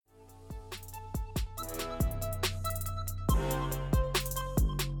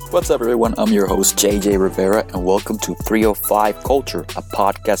What's up, everyone? I'm your host, JJ Rivera, and welcome to 305 Culture, a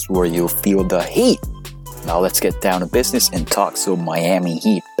podcast where you'll feel the heat. Now let's get down to business and talk some Miami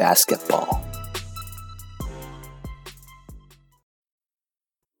Heat basketball.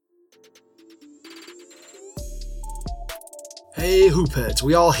 Hey hoopheads,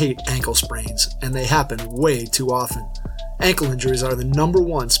 we all hate ankle sprains, and they happen way too often. Ankle injuries are the number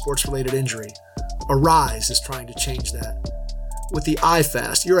one sports-related injury. Arise is trying to change that. With the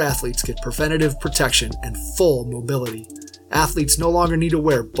iFast, your athletes get preventative protection and full mobility. Athletes no longer need to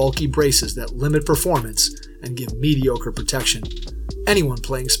wear bulky braces that limit performance and give mediocre protection. Anyone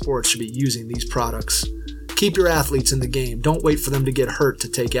playing sports should be using these products. Keep your athletes in the game. Don't wait for them to get hurt to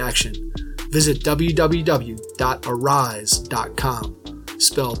take action. Visit www.arise.com,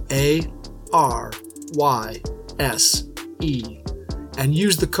 spelled A-R-Y-S-E, and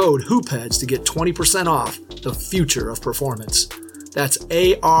use the code HOOPHEADS to get 20% off the future of performance. That's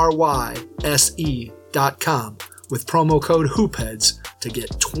ARYSE.com with promo code HOOPHEADS to get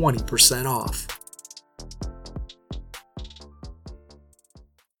 20% off.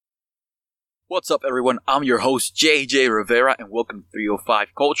 What's up, everyone? I'm your host, JJ Rivera, and welcome to 305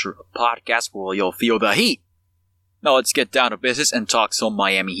 Culture, a podcast where you'll feel the heat. Now let's get down to business and talk some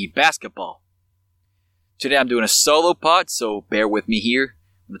Miami Heat basketball. Today I'm doing a solo pod, so bear with me here.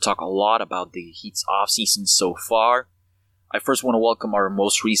 I'm going to talk a lot about the Heat's offseason so far. I first want to welcome our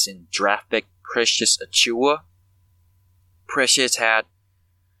most recent draft pick, Precious Achiuwa. Precious had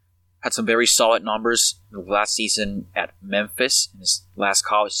some very solid numbers last season at Memphis in his last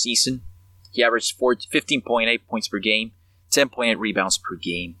college season. He averaged 15.8 points per game, 10.8 rebounds per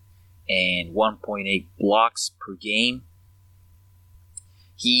game, and 1.8 blocks per game.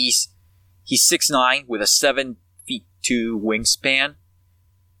 He's 6'9", with a 7'2" wingspan,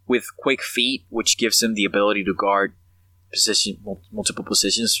 with quick feet, which gives him the ability to guard multiple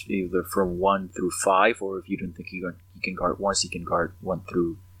positions, either from 1 through 5, or if you don't think he can guard once, he can guard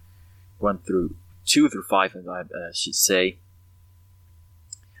 2 through 5, I should say.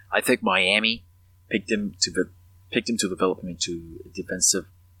 I think Miami picked him to develop him into a defensive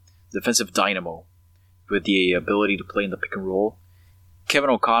dynamo with the ability to play in the pick and roll. Kevin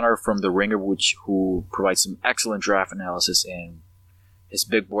O'Connor from The Ringer, who provides some excellent draft analysis, and his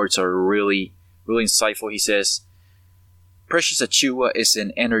big boards are really, really insightful. He says, Precious Achiuwa is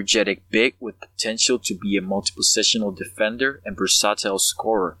an energetic big with potential to be a multi-positional defender and versatile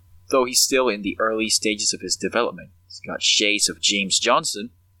scorer, though he's still in the early stages of his development. He's got shades of James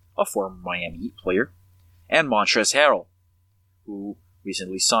Johnson, a former Miami Heat player, and Montrezl Harrell, who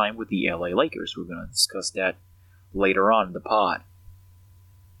recently signed with the LA Lakers. We're going to discuss that later on in the pod.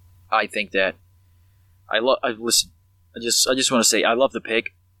 I think that I just want to say I love the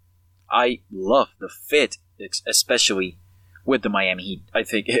pick. I love the fit, especially with the Miami Heat. I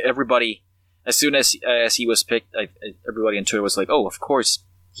think everybody, as soon as he was picked, everybody on Twitter was like, "Oh, of course,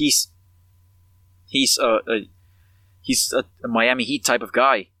 he's a Miami Heat type of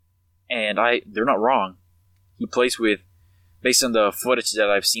guy," and they're not wrong. He plays with, based on the footage that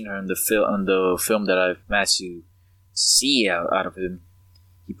I've seen on the film that I've managed to see out of him.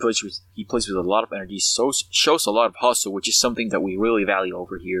 He plays with a lot of energy, shows a lot of hustle, which is something that we really value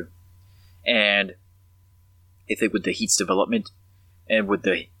over here. And I think with the Heat's development and with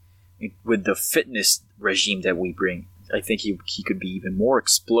the fitness regime that we bring, I think he could be even more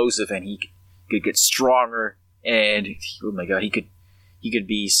explosive, and he could get stronger. And oh my God, he could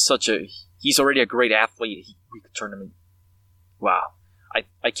be he's already a great athlete. We could turn him in. Wow, I'm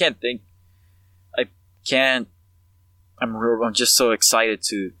just so excited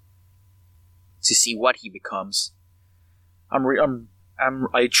to see what he becomes.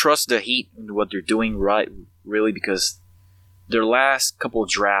 I trust the Heat and what they're doing right, really, because their last couple of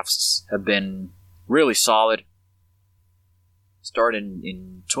drafts have been really solid. Started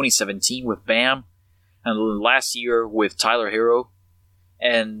in 2017 with Bam, and last year with Tyler Hero,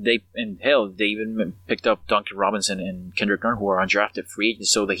 and they even picked up Duncan Robinson and Kendrick Nunn, who are undrafted free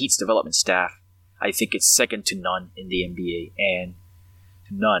agents. So the Heat's development staff, I think it's second to none in the NBA, and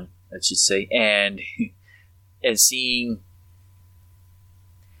none, I should say, and seeing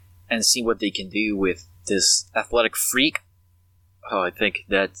what they can do with this athletic freak. Oh, I think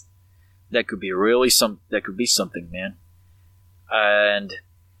that could be something, man. And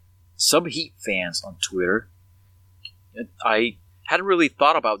some Heat fans on Twitter, I hadn't really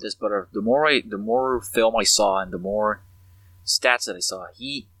thought about this, but the more film I saw and the more stats that I saw,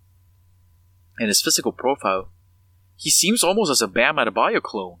 and his physical profile, he seems almost as a Bam Adebayo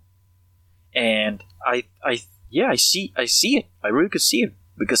clone. And I see it. I really could see it,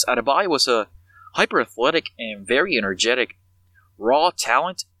 because Adebayo was a hyper athletic and very energetic, raw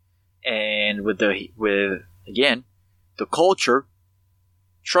talent and with again the culture,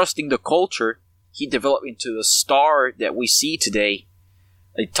 trusting the culture, he developed into the star that we see today,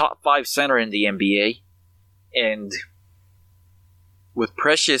 a top 5 center in the NBA. And with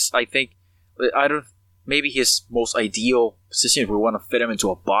Precious, I think maybe his most ideal position, if we want to fit him into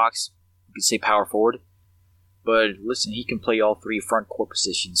a box, you could say power forward. But listen, he can play all 3 front court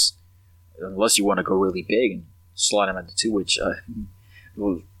positions, unless you want to go really big and slot him at the 2, which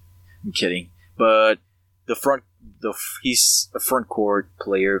I'm kidding. But he's a front court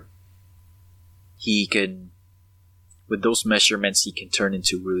player. He can, with those measurements, he can turn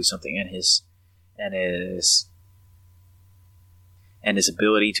into really something, and his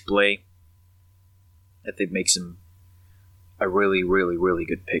ability to play, I think, makes him a really, really, really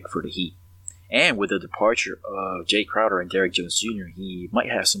good pick for the Heat. And with the departure of Jae Crowder and Derrick Jones Jr., he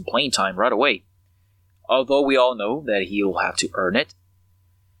might have some playing time right away. Although we all know that he'll have to earn it.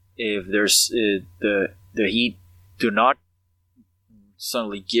 If there's the Heat do not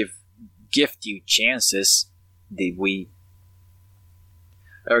suddenly gift you chances,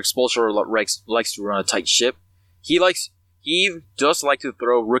 Eric Spoelstra likes to run a tight ship. He does like to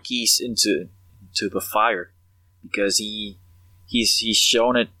throw rookies into the fire, because he's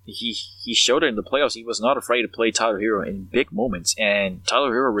shown it. He showed it in the playoffs. He was not afraid to play Tyler Hero in big moments, and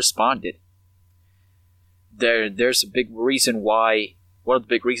Tyler Hero responded. There's a big reason why. One of the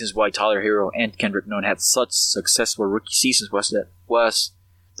big reasons why Tyler Hero and Kendrick Nunn had such successful rookie seasons was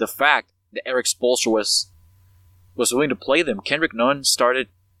the fact that Eric Spoelstra was willing to play them. Kendrick Nunn started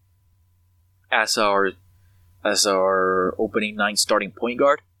as our opening night starting point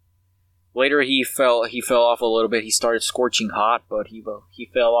guard. Later he fell off a little bit. He started scorching hot, but he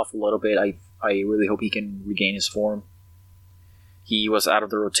fell off a little bit. I really hope he can regain his form. He was out of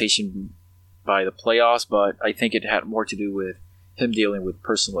the rotation by the playoffs, but I think it had more to do with him dealing with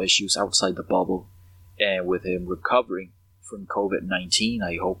personal issues outside the bubble, and with him recovering from COVID-19.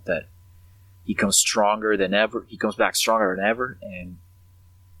 I hope that he comes stronger than ever. He comes back stronger than ever, and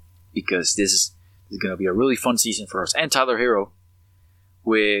because this is going to be a really fun season for us. And Tyler Hero,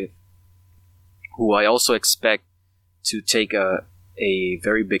 who I also expect to take a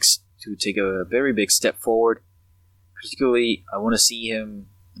very big step forward. Particularly, I want to see him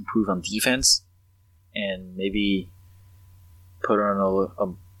improve on defense and maybe put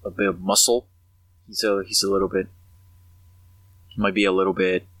on a bit of muscle. He might be a little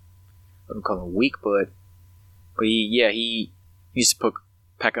bit, I don't call him weak, but he needs to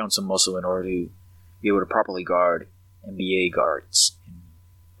pack on some muscle in order to be able to properly guard NBA guards and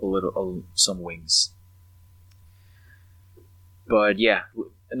some wings. But yeah,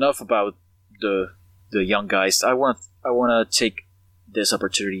 enough about the young guys. I want to take this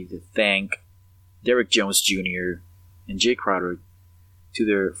opportunity to thank Derrick Jones Jr. and Jae Crowder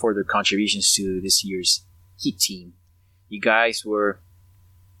for their contributions to this year's Heat team. You guys were,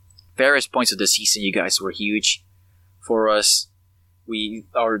 various points of the season, you guys were huge for us.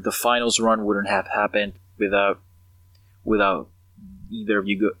 The finals run wouldn't have happened without either of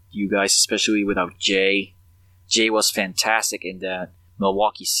you guys, especially without Jay. Jay was fantastic in that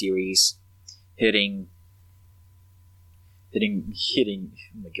Milwaukee series, hitting. Oh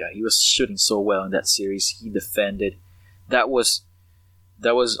my God, he was shooting so well in that series. He defended. I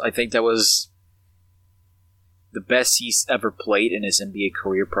think that was the best he's ever played in his NBA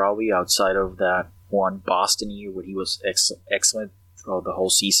career, probably outside of that one Boston year where he was excellent throughout the whole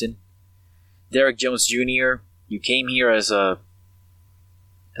season. Derrick Jones Jr., you came here as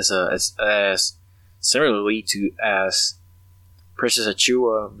similarly to as Precious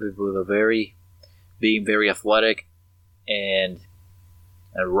Achiuwa, with being very athletic and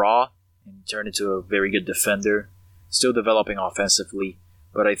raw, and turned into a very good defender. Still developing offensively,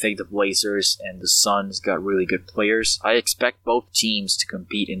 but I think the Blazers and the Suns got really good players. I expect both teams to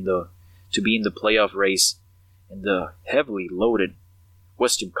compete to be in the playoff race in the heavily loaded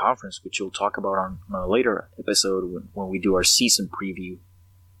Western Conference, which we'll talk about on a later episode when we do our season preview.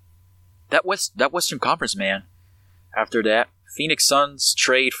 That Western Conference, man. After that, Phoenix Suns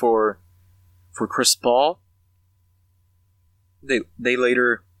trade for Chris Paul. They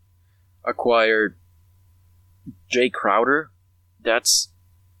later acquired Jae Crowder. That's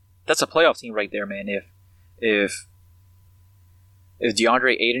a playoff team right there, man. If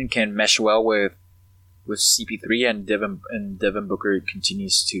DeAndre Ayton can mesh well with CP3 and Devin Booker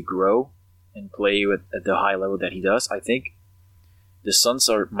continues to grow and play at the high level that he does, I think the Suns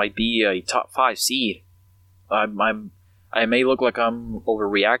might be a top 5 seed. I may look like I'm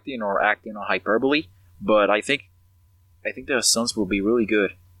overreacting or acting on hyperbole, but I think the Suns will be really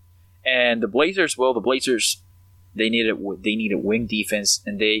good. And the Blazers, they needed wing defense,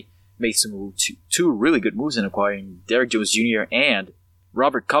 and they made two really good moves in acquiring Derrick Jones Jr. and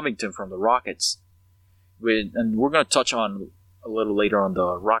Robert Covington from the Rockets. And we're going to touch on a little later on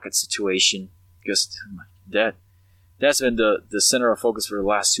the Rockets situation, because that's been the center of focus for the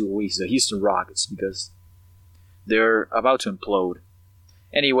last 2 weeks, the Houston Rockets, because they're about to implode.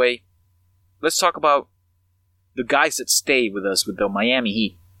 Anyway, let's talk about the guys that stayed with us with the Miami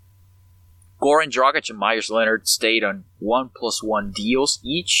Heat. Goran Dragic and Myers Leonard stayed on 1+1 deals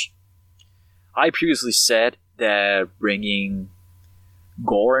each. I previously said that bringing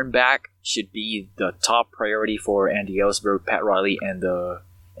Goran back should be the top priority for Andy Ellsberg, Pat Riley, and the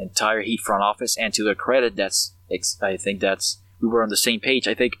entire Heat front office. And to their credit, I think we were on the same page.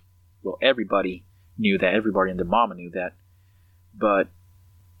 I think, well, everybody knew that. Everybody in the mama knew that. But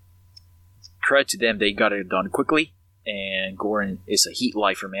credit to them, they got it done quickly. And Goran is a Heat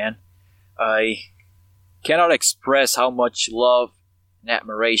lifer, man. I cannot express how much love and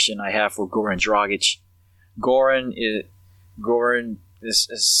admiration I have for Goran Dragic. Goran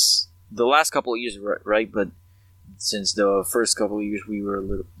is the last couple of years, right? But since the first couple of years, we were a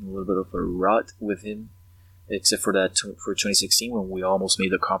little bit of a rut with him, except for 2016 when we almost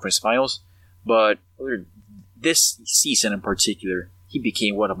made the conference finals. But this season in particular, he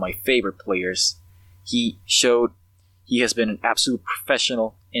became one of my favorite players. He showed he has been an absolute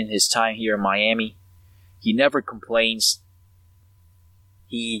professional in his time here in Miami. He never complains.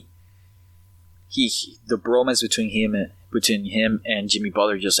 The bromance between him and Jimmy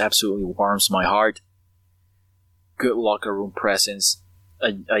Butler just absolutely warms my heart. Good locker room presence.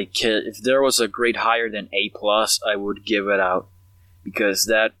 If there was a grade higher than A+, I would give it out, because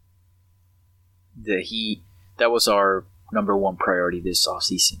that was our number one priority this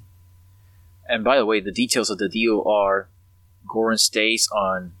offseason. And by the way, the details of the deal are Goran stays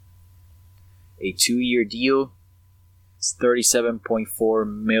on a 2-year deal. It's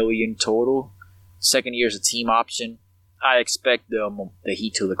 $37.4 million total. Second year is a team option. I expect the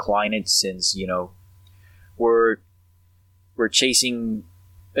Heat to decline it, since we're chasing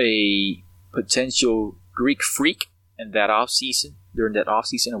a potential Greek freak during that offseason,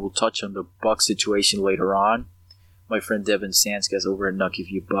 and we'll touch on the Bucks situation later on. My friend Devin Sanskas over at Nucky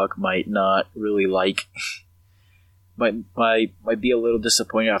View Buck might not really like, might be a little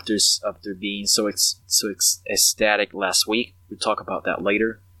disappointed after being so ecstatic last week. We'll talk about that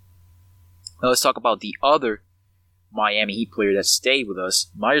later. Now let's talk about the other Miami Heat player that stayed with us,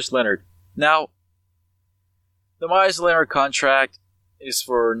 Myers Leonard. Now, the Myers Leonard contract is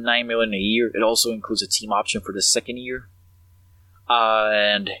for $9 million a year. It also includes a team option for the second year.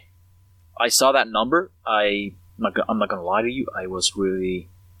 And I saw that number. I'm not gonna lie to you. I was really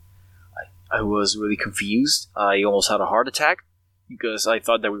confused. I almost had a heart attack, because I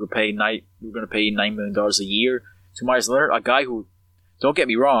thought that we were going to pay $9 million a year to Myers Leonard, a guy who, don't get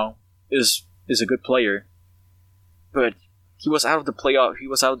me wrong, is a good player, but he was out of the playoff. He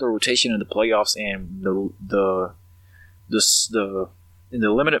was out of the rotation in the playoffs, and in the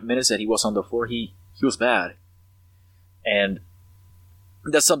limited minutes that he was on the floor, he was bad, and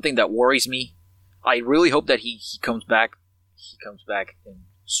that's something that worries me. I really hope that he comes back. He comes back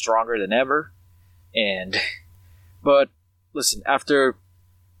stronger than ever. But listen, after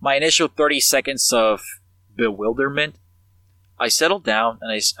my initial 30 seconds of bewilderment, I settled down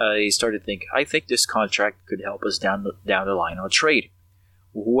and I started to think. I think this contract could help us down the line on a trade.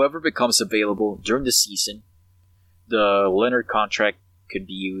 Whoever becomes available during the season, the Leonard contract could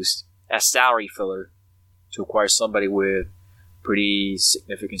be used as salary filler to acquire somebody with pretty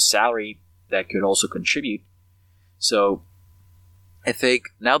significant salary that could also contribute. So I think,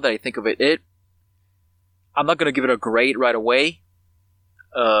 now that I think of it, I'm not going to give it a grade right away.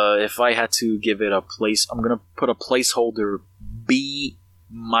 If I had to give it a place, I'm going to put a placeholder B-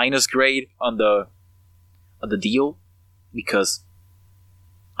 grade on the deal, because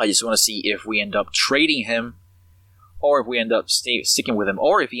I just want to see if we end up trading him, or if we end up sticking with him,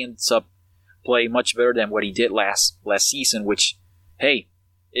 or if he ends up playing much better than what he did last season, which, hey,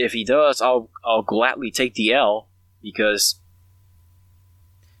 if he does, I'll gladly take the L, because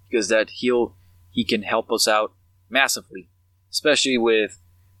that he can help us out massively, especially with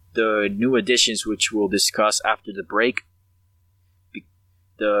the new additions, which we'll discuss after the break.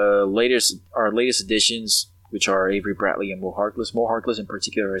 Our latest additions, which are Avery Bradley and Moe Harkless. Moe Harkless in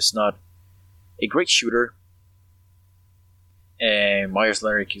particular is not a great shooter, and Myers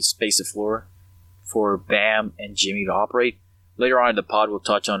Leonard can space the floor for Bam and Jimmy to operate. Later on in the pod, we'll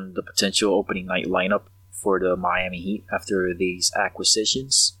touch on the potential opening night lineup for the Miami Heat after these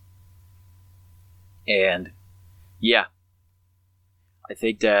acquisitions. And yeah, I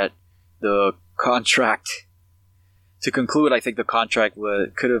think that the contract, to conclude, I think the contract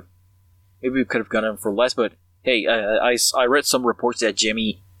could have maybe we could have gotten him for less. But hey, I read some reports that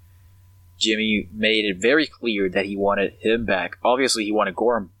Jimmy made it very clear that he wanted him back. Obviously, he wanted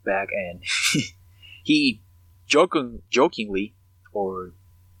Goran back, and he jokingly, or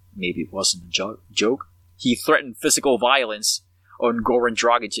maybe it wasn't a joke, he threatened physical violence on Goran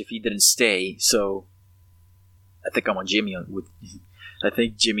Dragic if he didn't stay. So I think I'm on Jimmy. I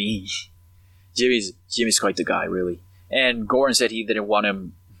think Jimmy's quite the guy, really. And Goran said he didn't want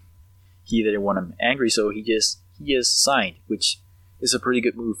him angry, so he just signed, which is a pretty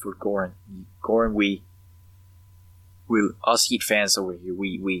good move for Goran. Goran, we us Heat fans over here,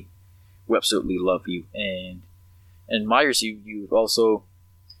 we absolutely love you. And Myers, you also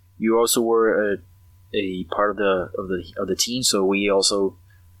were a part of the team, so we also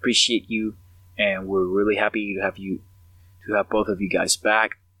appreciate you, and we're really happy to have both of you guys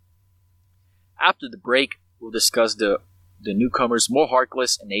back. After the break, we'll discuss the newcomers Moe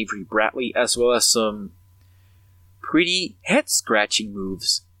Harkless and Avery Bradley, as well as some pretty head-scratching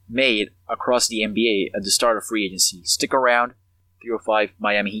moves made across the NBA at the start of free agency. Stick around. 305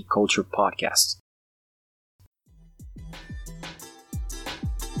 Miami Heat Culture Podcast.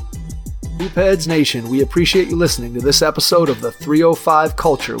 Hoopheads Nation, we appreciate you listening to this episode of the 305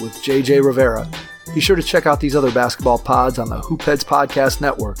 Culture with JJ Rivera. Be sure to check out these other basketball pods on the Hoopheads Podcast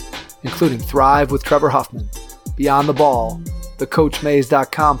Network, including Thrive with Trevor Huffman, Beyond the Ball, the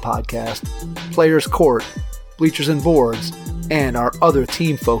CoachMaze.com podcast, Players Court, Bleachers and Boards, and our other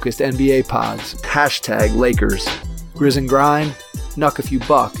team-focused NBA pods, #Lakers, Grizz and Grind, Nuck If You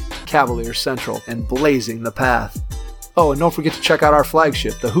Buck, Cavaliers Central, and Blazing the Path. Oh, and don't forget to check out our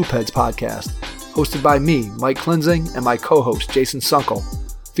flagship, the Hoopheads Podcast, hosted by me, Mike Klinzing, and my co-host, Jason Sunkel,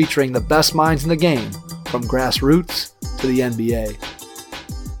 featuring the best minds in the game, from grassroots to the NBA.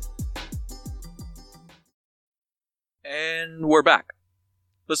 And we're back.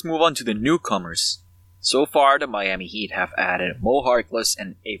 Let's move on to the newcomers. So far, the Miami Heat have added Moe Harkless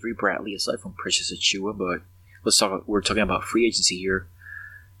and Avery Bradley, aside from Precious Achiuwa, but we're talking about free agency here.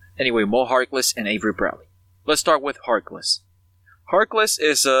 Anyway, Moe Harkless and Avery Bradley. Let's start with Harkless. Harkless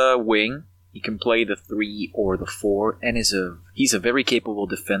is a wing. He can play the 3 or the 4, and he's a very capable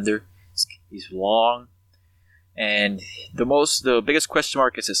defender. He's long, and the biggest question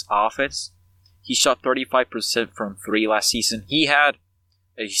mark is his offense. He shot 35% from 3 last season. He had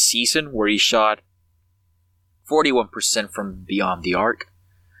a season where he shot 41% from beyond the arc,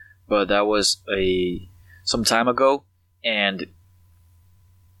 but that was some time ago, and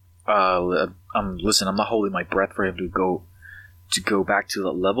I'm not holding my breath for him to go back to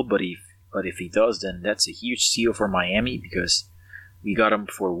that level. But if he does, then that's a huge steal for Miami, because we got him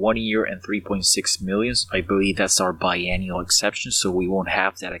for 1 year and $3.6 million. I believe that's our biannual exception, so we won't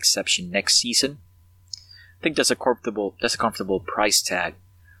have that exception next season. I think that's a comfortable price tag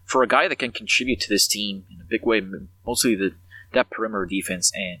for a guy that can contribute to this team in a big way, mostly that perimeter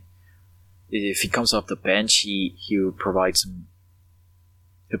defense. And if he comes off the bench, he'll provide some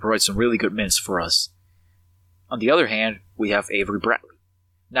really good minutes for us. On the other hand, we have Avery Bradley.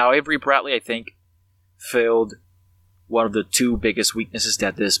 Now, Avery Bradley, I think, filled one of the 2 biggest weaknesses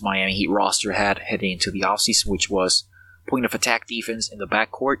that this Miami Heat roster had heading into the offseason, which was point of attack defense in the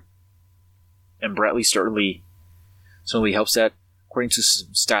backcourt. And Bradley certainly helps that. According to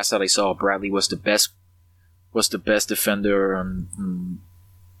some stats that I saw, Bradley was the best defender.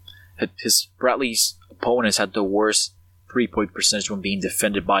 Bradley's opponents had the worst 3-point percentage when being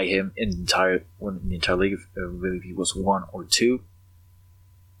defended by him in the entire league. I believe he was 1 or 2.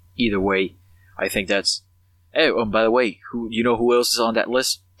 Either way, I think that's. Oh, and by the way, who else is on that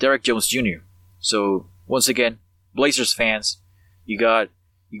list? Derek Jones Jr. So once again, Blazers fans, you got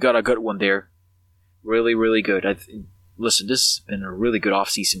a good one there. Really, really good. Listen, this has been a really good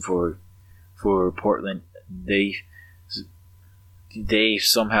offseason for Portland. They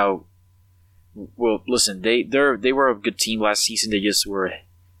somehow. Well, listen, they were a good team last season. They just were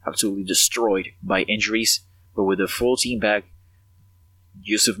absolutely destroyed by injuries. But with the full team back,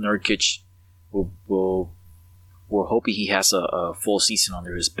 Yusuf Nurkic we're hoping he has a full season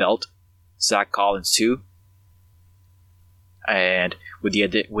under his belt. Zach Collins too. And with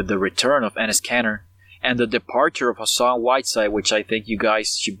the return of Enes Kanter and the departure of Hassan Whiteside, which I think you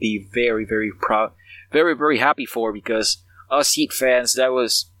guys should be very, very proud, very, very happy for, because us Heat fans, that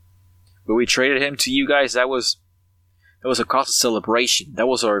was. When we traded him to you guys, that was a cause of celebration. That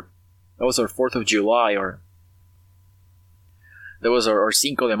was our 4th of July, or that was our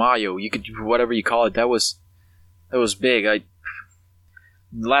Cinco de Mayo. You could whatever you call it. That was big. The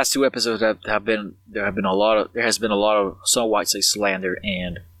last 2 episodes there has been a lot of Hassan Whiteside slander,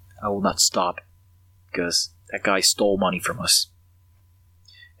 and I will not stop, because that guy stole money from us.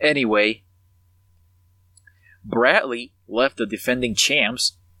 Anyway, Bradley left the defending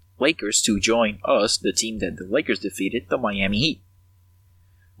champs, Lakers, to join us, the team that the Lakers defeated, the Miami Heat.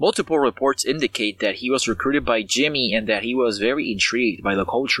 Multiple reports indicate that he was recruited by Jimmy and that he was very intrigued by the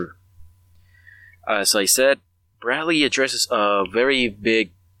culture. As I said, Bradley addresses a very big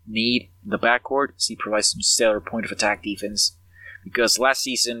need in the backcourt as he provides some stellar point of attack defense. Because last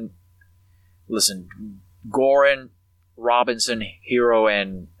season, Goran, Robinson, Hero,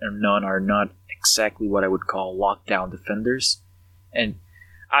 and Nunn are not exactly what I would call lockdown defenders. And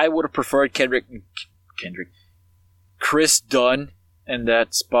I would have preferred Chris Dunn in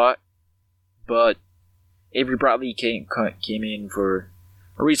that spot, but Avery Bradley came in for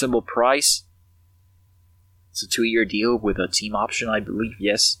a reasonable price. It's a 2-year deal with a team option, I believe.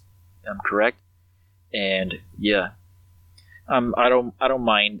 Yes, I'm correct. And yeah, I don't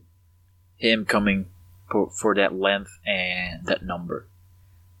mind him coming for that length and that number.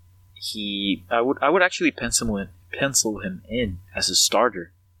 I would actually pencil him in as a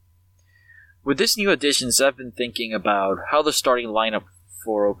starter. With this new additions, I've been thinking about how the starting lineup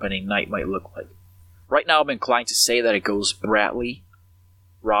for opening night might look like. Right now, I'm inclined to say that it goes Bradley,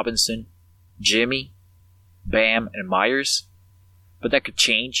 Robinson, Jimmy, Bam, and Myers, but that could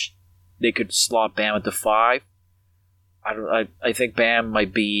change. They could slot Bam at the 5. I think Bam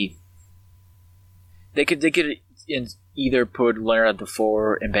might be. They could either put Leonard at the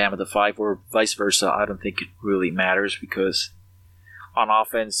 4 and Bam at the 5, or vice versa. I don't think it really matters because on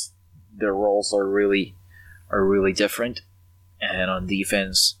offense, their roles are really different, and on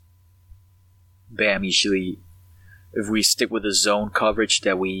defense, Bam usually, if we stick with the zone coverage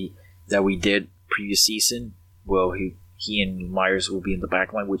that we did previous season, well, he and Myers will be in the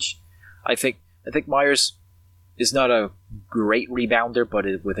back line, which I think Myers is not a great rebounder, but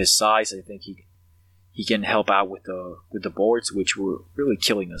with his size, I think he can help out with the boards, which were really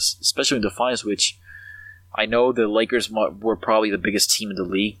killing us, especially in the finals, which I know the Lakers were probably the biggest team in the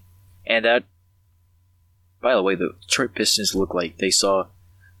league. And that, by the way, the Detroit Pistons look like they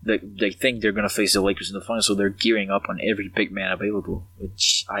think they're going to face the Lakers in the finals, so they're gearing up on every big man available,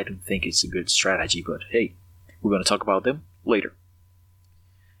 which I don't think is a good strategy, but hey, we're going to talk about them later.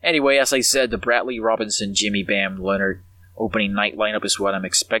 Anyway, as I said, the Bradley, Robinson, Jimmy, Bam, Leonard opening night lineup is what I'm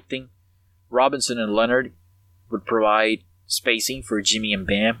expecting. Robinson and Leonard would provide spacing for Jimmy and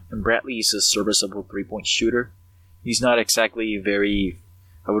Bam, and Bradley is a serviceable 3-point shooter. He's not exactly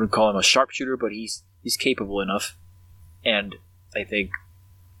I wouldn't call him a sharpshooter, but he's capable enough. And I think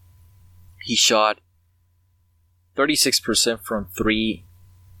he shot 36% from 3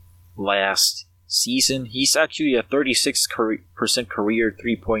 last season. He's actually a 36% career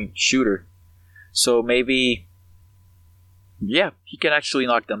 3-point shooter. So maybe, yeah, he can actually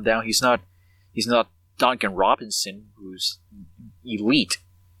knock them down. He's not Duncan Robinson, who's elite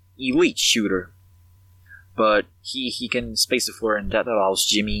shooter. But he can space the floor, and that allows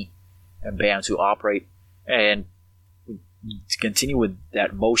Jimmy and Bam to operate and to continue with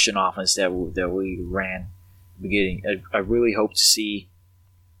that motion offense that we ran at the beginning. I really hope to see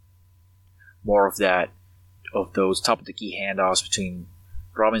more of those top of the key handoffs between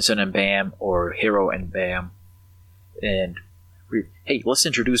Robinson and Bam, or Hero and Bam. And hey, let's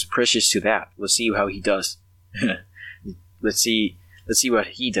introduce Precious to that. Let's see how he does. Let's see what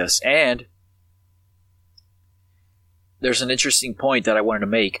he does. And there's an interesting point that I wanted to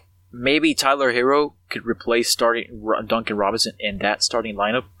make. Maybe Tyler Hero could replace starting Duncan Robinson in that starting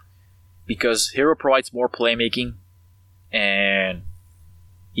lineup, because Hero provides more playmaking, and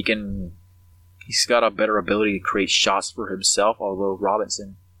he's got a better ability to create shots for himself. Although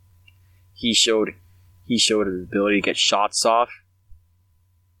Robinson, he showed the ability to get shots off,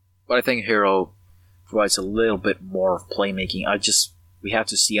 but I think Hero provides a little bit more of playmaking. We have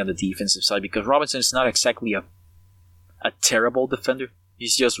to see on the defensive side, because Robinson is not exactly a terrible defender.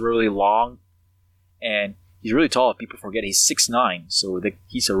 He's just really long, and he's really tall. People forget he's 6'9", so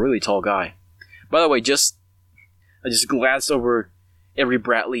he's a really tall guy. By the way, I just glanced over Avery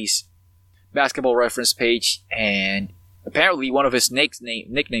Bradley's basketball reference page, and apparently one of his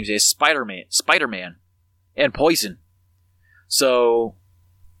nicknames is Spider-Man, and Poison. So,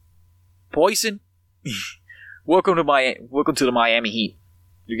 Poison, welcome to the Miami Heat.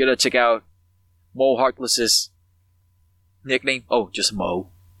 You're gonna check out Moe Harkless's nickname? Oh, just Mo.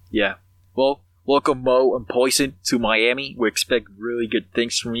 Yeah. Well, welcome Mo and Poison to Miami. We expect really good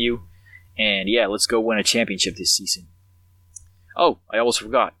things from you. And yeah, let's go win a championship this season. Oh, I almost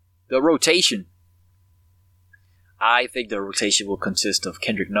forgot. The rotation. I think the rotation will consist of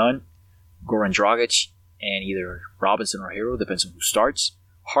Kendrick Nunn, Goran Dragic, and either Robinson or Hero, depends on who starts,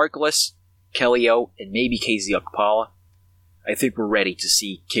 Harkless, Kelly O, and maybe KZ Okpala. I think we're ready to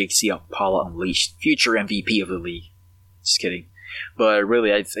see Casey Okpala unleashed, future MVP of the league. Just kidding. But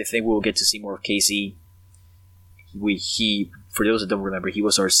really, I think we'll get to see more of Casey. He, for those that don't remember, he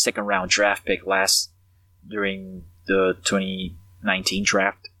was our second round draft pick during the 2019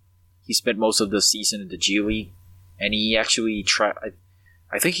 draft. He spent most of the season in the G League, and he actually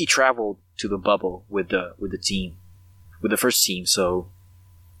I think he traveled to the bubble with the team, with the first team. So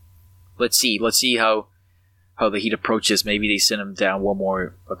let's see how the Heat approaches. Maybe they send him down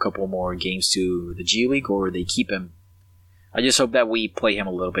a couple more games to the G League, or they keep him. I just hope that we play him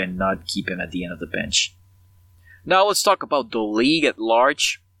a little bit and not keep him at the end of the bench. Now let's talk about the league at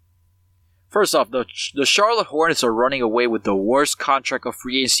large. First off, the Charlotte Hornets are running away with the worst contract of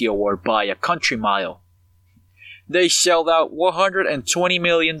free agency award by a country mile. They shelled out $120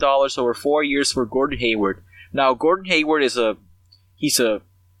 million over 4 years for Gordon Hayward. Now, Gordon Hayward he's a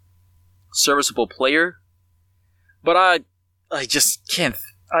serviceable player, but I just can't.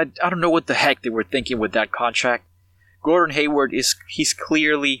 I don't know what the heck they were thinking with that contract. Gordon Hayward he's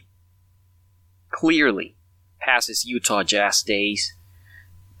clearly past his Utah Jazz days.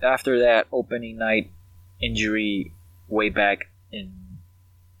 After that opening night injury way back in,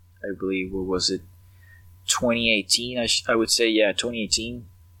 I believe, what was it, 2018? I would say, yeah, 2018.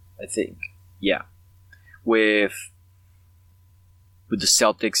 I think, yeah. With the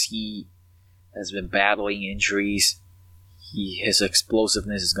Celtics, he has been battling injuries. His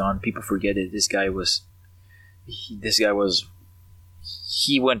explosiveness is gone. People forget it. This guy went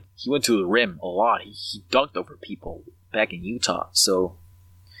to the rim a lot. He dunked over people back in Utah. So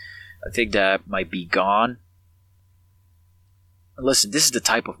I think that might be gone. Listen, this is the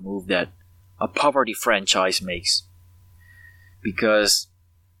type of move that a poverty franchise makes. Because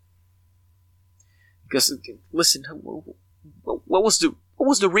listen, what was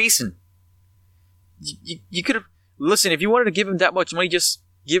the reason? You could have, listen, if you wanted to give him that much money, just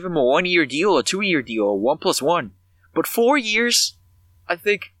give him a 1-year deal, a 2-year deal, a 1+1. But 4 years, I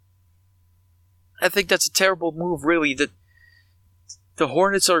think that's a terrible move, really. The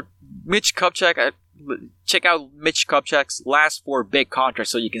Hornets are Mitch Kupchak. Check out Mitch Kupchak's last 4 big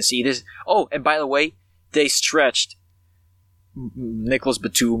contracts so you can see this. Oh, and by the way, they stretched Nicholas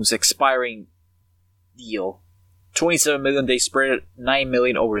Batum's expiring deal. $27 million. They spread it $9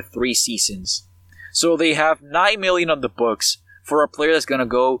 million over 3 seasons. So they have $9 million on the books for a player that's gonna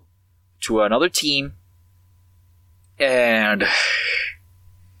go to another team. And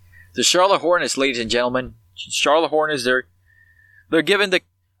the Charlotte Hornets, ladies and gentlemen, Charlotte Hornets, they're given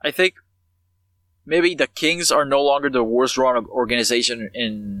I think maybe the Kings are no longer the worst run organization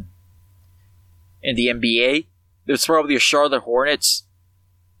in the NBA. It's probably the Charlotte Hornets.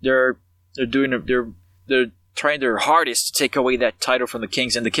 They're trying their hardest to take away that title from the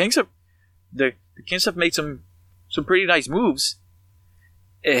Kings, and the Kings have made some pretty nice moves.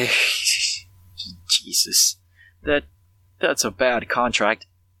 Jesus, that's a bad contract.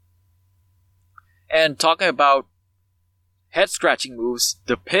 And talking about head-scratching moves,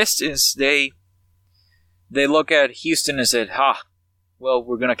 the Pistons, they look at Houston and said, well,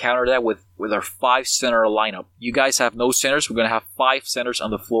 we're going to counter that with our 5-center lineup. You guys have no centers, we're going to have 5 centers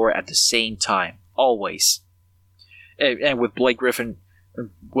on the floor at the same time, always. And with Blake Griffin,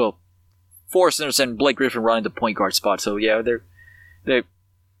 4 centers and Blake Griffin running the point guard spot. So yeah, they're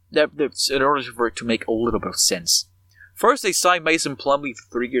in order for it to make a little bit of sense. First, they signed Mason Plumlee for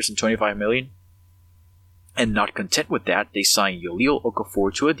 3 years and $25 million. And not content with that, they signed Jahlil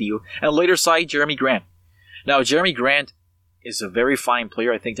Okafor to a deal, and later signed Jeremy Grant. Now, Jeremy Grant is a very fine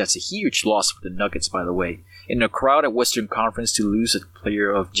player. I think that's a huge loss for the Nuggets, by the way. In a crowded Western Conference, to lose a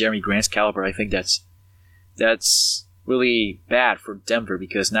player of Jeremy Grant's caliber, I think that's really bad for Denver,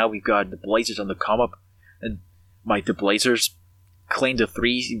 because now we've got the Blazers on the come up, and might the Blazers claim the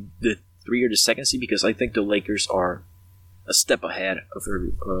 3 or the second seed, because I think the Lakers are a step ahead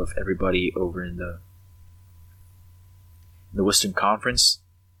of everybody over in the Western Conference.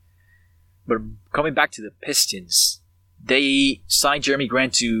 But coming back to the Pistons, they signed Jeremy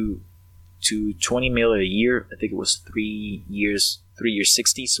Grant to $20 million a year. I think it was 3 years,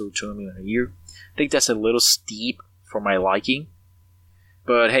 60, so $20 million a year. I think that's a little steep for my liking.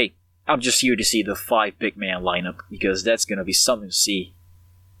 But hey, I'm just here to see the 5 big man lineup, because that's gonna be something to see.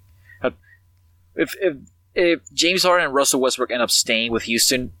 If James Harden and Russell Westbrook end up staying with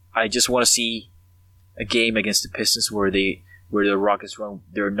Houston, I just want to see a game against the Pistons where the Rockets run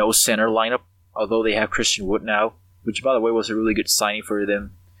their no center lineup, although they have Christian Wood now, which by the way was a really good signing for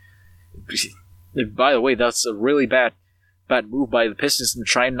them. By the way, that's a really bad move by the Pistons in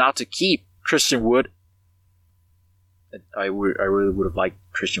trying not to keep Christian Wood. I really would have liked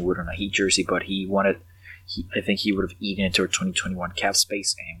Christian Wood on a Heat jersey, but he wanted I think he would have eaten into our 2021 cap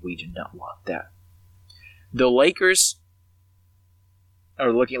space, and we do not want that. The Lakers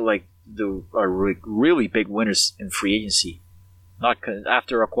are looking like are really big winners in free agency. Not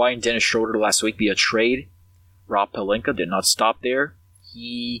after acquiring Dennis Schroeder last week via trade, Rob Pelinka did not stop there.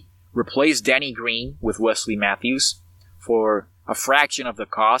 He replaced Danny Green with Wesley Matthews for a fraction of the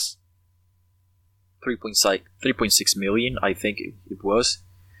cost, $3.6 million, I think it was.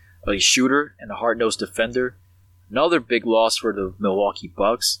 A shooter and a hard-nosed defender. Another big loss for the Milwaukee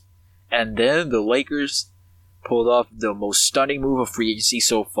Bucks. And then the Lakers pulled off the most stunning move of free agency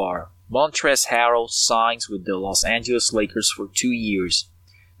so far. Montrezl Harrell signs with the Los Angeles Lakers for 2 years.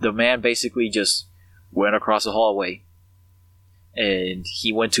 The man basically just went across the hallway, and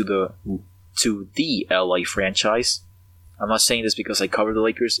he went to the LA franchise. I'm not saying this because I cover the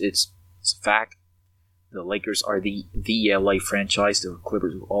Lakers. It's a fact. The Lakers are the LA franchise. The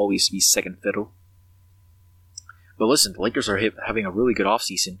Clippers will always be second fiddle. But listen, the Lakers are having a really good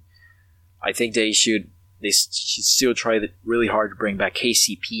offseason. I think they should still try really hard to bring back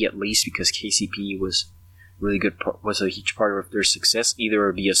KCP at least, because KCP was really good, was a huge part of their success.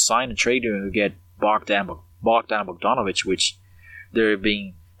 Either via sign and trade or get Bogdan Bogdanovic, which they're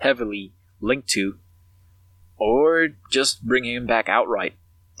being heavily linked to, or just bring him back outright.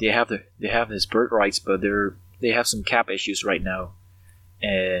 They have his birthrights, but they have some cap issues right now,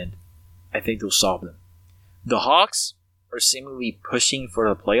 and I think they'll solve them. The Hawks are seemingly pushing for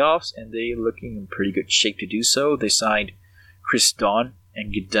the playoffs, and they're looking in pretty good shape to do so. They signed Chris Dunn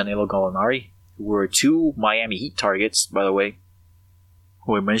and Danilo Gallinari, who were two Miami Heat targets, by the way,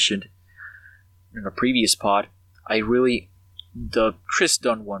 who I mentioned in a previous pod. The Chris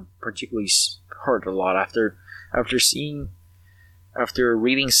Dunn one particularly hurt a lot after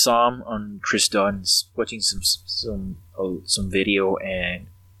reading some on Chris Dunn, watching some video and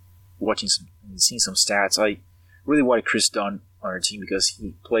seeing some stats. I really wanted Chris Dunn on our team because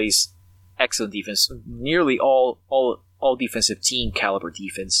he plays excellent defense, nearly all defensive team caliber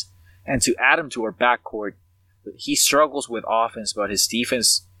defense. And to add him to our backcourt, he struggles with offense, but his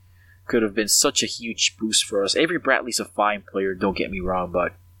defense could have been such a huge boost for us. Avery Bradley's a fine player, don't get me wrong,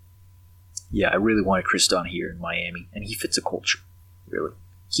 but yeah, I really wanted Chris Dunn here in Miami, and he fits a culture, really.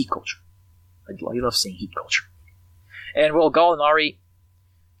 Heat culture. I love saying heat culture. And, well, Gallinari, I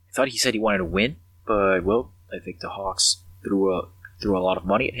thought he said he wanted to win, but, well, I think the Hawks threw a lot of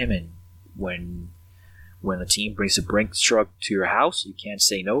money at him, and when a team brings a brink truck to your house, you can't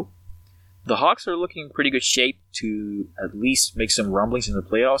say no. The Hawks are looking in pretty good shape to at least make some rumblings in the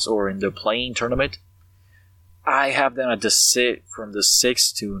playoffs or in the play-in tournament. I have them at from the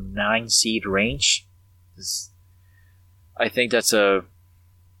 6 to 9 seed range. I think that's a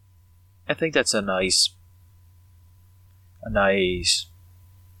nice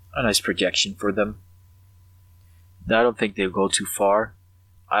projection for them. I don't think they'll go too far.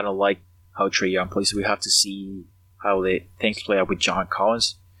 I don't like how Trae Young plays. We have to see how things play out with John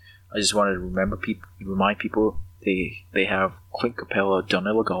Collins. I just wanted to remind people they have Clint Capella,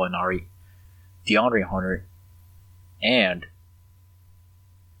 Danilo Gallinari, DeAndre Hunter, and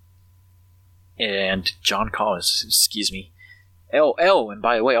John Collins. Excuse me. And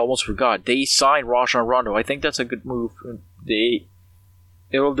by the way, I almost forgot. They signed Rajon Rondo. I think that's a good move. Maybe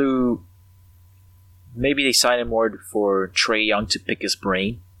they sign him more for Trae Young to pick his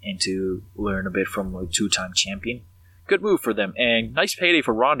brain and to learn a bit from a two-time champion. Good move for them, and nice payday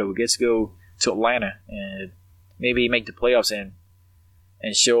for Rondo, who gets to go to Atlanta and maybe make the playoffs and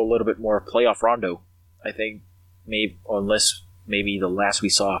show a little bit more playoff Rondo. I think unless the last we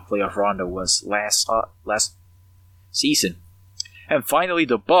saw of playoff Rondo was last season. And finally,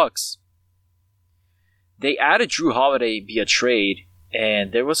 the Bucks. They added Drew Holiday via trade,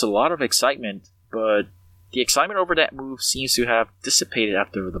 and there was a lot of excitement, but the excitement over that move seems to have dissipated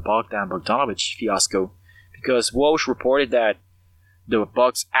after the Bogdan Bogdanovic fiasco, because Woj reported that the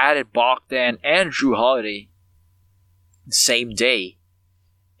Bucks added Bogdan and Drew Holiday the same day,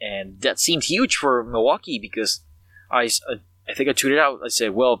 and that seemed huge for Milwaukee because I think I tweeted out, I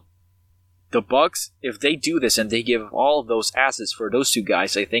said, well, the Bucks, if they do this and they give all of those assets for those two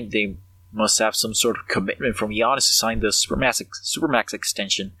guys, I think they must have some sort of commitment from Giannis to sign the Supermax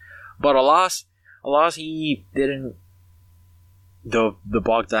extension. But alas, he didn't. The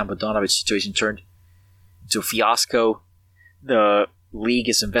Bogdan Bogdanovic situation turned into a fiasco. The league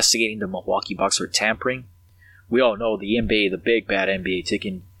is investigating the Milwaukee Bucks for tampering. We all know the NBA, the big bad NBA,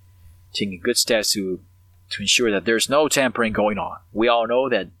 taking good steps to ensure that there's no tampering going on. We all know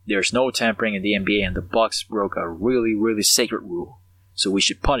that there's no tampering in the NBA, and the Bucks broke a really, really sacred rule. So we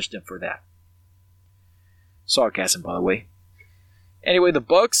should punish them for that. Sarcasm, by the way. Anyway, the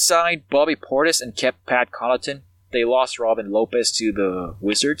Bucks signed Bobby Portis and kept Pat Connaughton. They lost Robin Lopez to the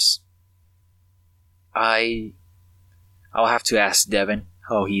Wizards. I'll have to ask Devin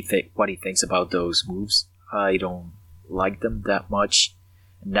what he thinks about those moves. I don't like them that much.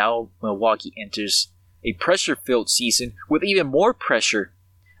 Now Milwaukee enters a pressure-filled season with even more pressure,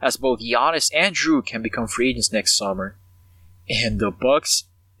 as both Giannis and Drew can become free agents next summer. And the Bucks,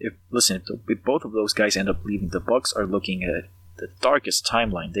 if both of those guys end up leaving, the Bucks are looking at the darkest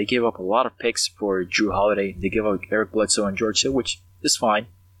timeline. They gave up a lot of picks for Drew Holiday. They gave up Eric Bledsoe and George Hill, which is fine.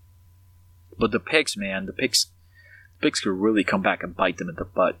 But the picks could really come back and bite them in the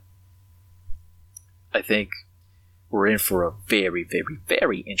butt. I think we're in for a very, very,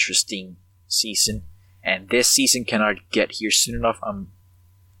 very interesting season, and this season cannot get here soon enough.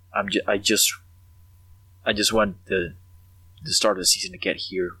 I just want the start of the season to get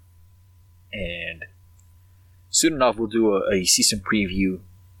here, and soon enough we'll do a season preview,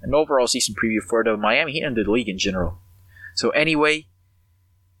 an overall season preview for the Miami Heat and the league in general. So anyway,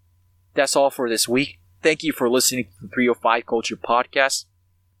 that's all for this week. Thank you for listening to the 305 Culture Podcast.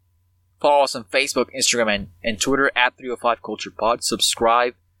 Follow us on Facebook, Instagram, and Twitter at 305 Culture Pod.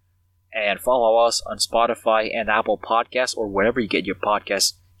 Subscribe and follow us on Spotify and Apple Podcasts or wherever you get your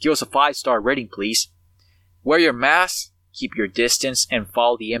podcasts. Give us a 5-star rating, please. Wear your mask, keep your distance, and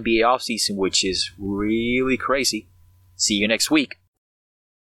follow the NBA offseason, which is really crazy. See you next week.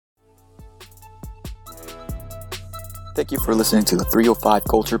 Thank you for listening to the 305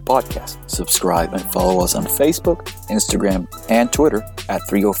 Culture Podcast. Subscribe and follow us on Facebook, Instagram, and Twitter at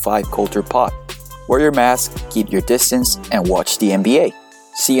 305 Culture Pod. Wear your mask, keep your distance, and watch the NBA.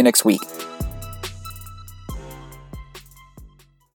 See you next week.